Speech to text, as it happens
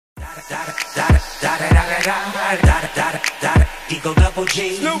Eagle double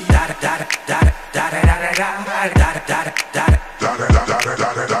G.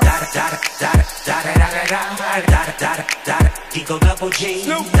 Eagle double G.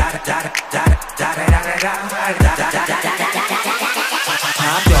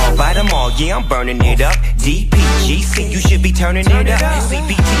 Top dog, bite them all, yeah, I'm burning it up. DPGC, you should be turning it up.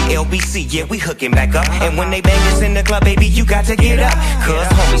 CBT, LBC, yeah, we hooking back up. And when they bang us in the club, baby, you got to get up. Cause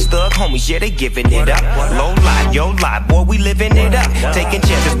homies, thug homies, yeah, they giving it up. Low lie, yo lie, boy, we living it up. Taking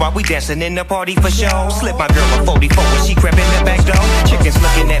chances while we dancing in the party for show. Slip my girl a 44 when she crept in the back door. Chickens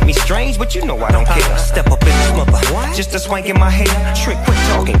looking at me strange, but you know I don't care. Step up in this mother, just a swank in my hair. Trick, quick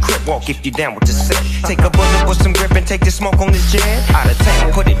talking, crip walk if you down with the set. Take a bullet with some grip and take the smoke on this jet. Out of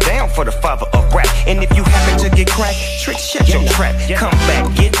town, put it down for the father of rap. And if you happen to get cracked, trick, shut your trap. Come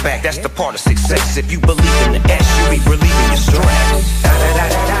back, get back, that's the part of success. If you believe in the S, you be relieving your stress.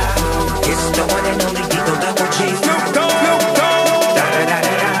 It's the one and only Eagle double G.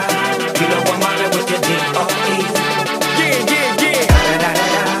 You know I'm mobbing with the D.O.E. Yeah, yeah, yeah.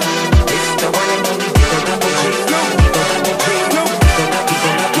 It's the one and only Eagle double G.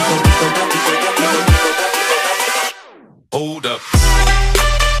 Hold up.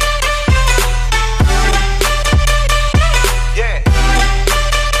 Yeah.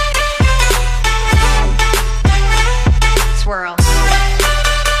 Swirl.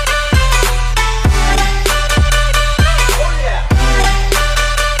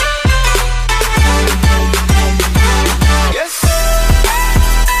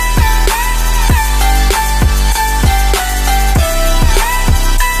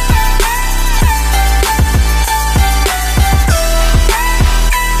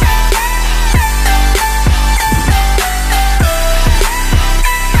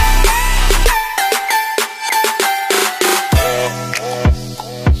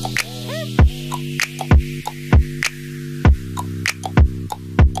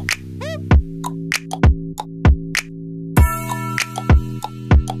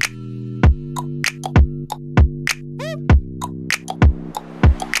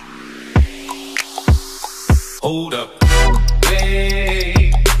 Hold up.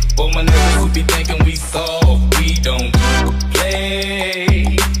 Hey, for my niggas who be thinking we soft, we don't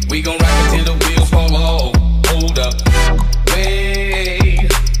play. We gon' rock until the wheels fall off. Hold up.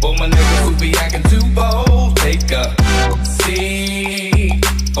 Wait, for my niggas who be acting too bold, take a seat.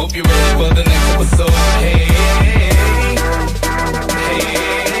 Hope you're ready for the next episode. Hey, hey.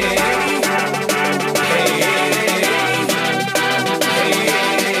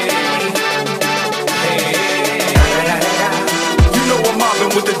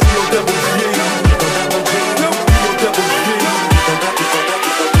 With the D.O.double G.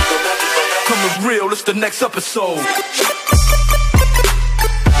 Coming real, it's the next episode.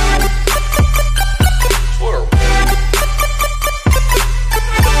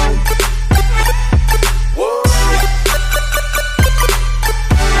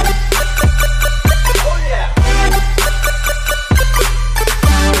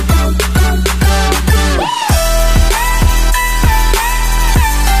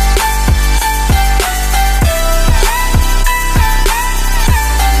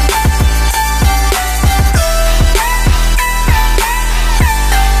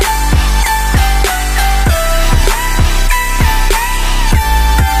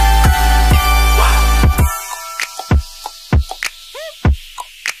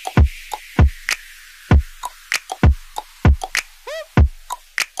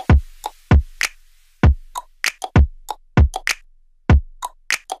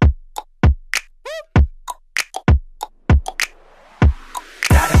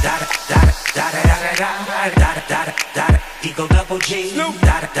 Eagle double G.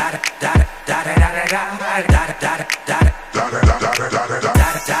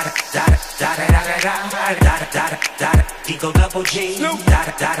 Eagle double G.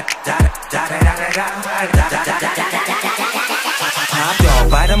 Top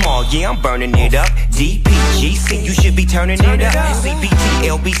dog, bite them all, yeah, I'm burning it up. DPGC, you should be turning it up. CBT,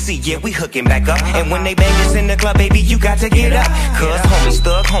 LBC, yeah, we hooking back up. And when they bang us in the club, baby, you got to get up. Cause homies,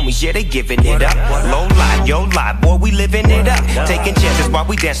 thug homies, yeah, they giving it up. Low lie, yo lie, boy, we living it up. Taking chances while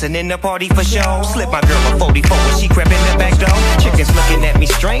we dancing in the party for show. Slip my girl a 44 when she crept in the back door. Chickens looking at me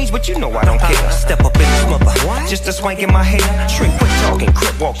strange, but you know I don't care. Step up in this mother, just a swank in my hair. Trick, quick talking,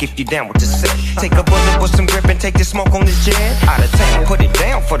 crip walk if you down with the set. Take a bullet with some grip and take the smoke on this jet. Out of town, put it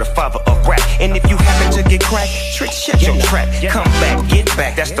down for the father of rap. And if you happen to get cracked, trick, shut your trap. Come back, get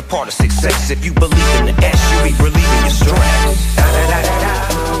back, that's the part of success. If you believe in the S, you be relieving your stress.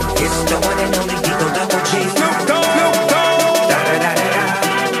 It's the one and only Eagle double G.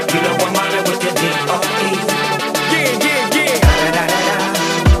 You know what?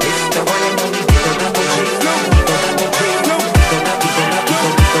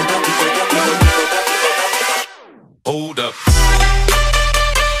 Hold up.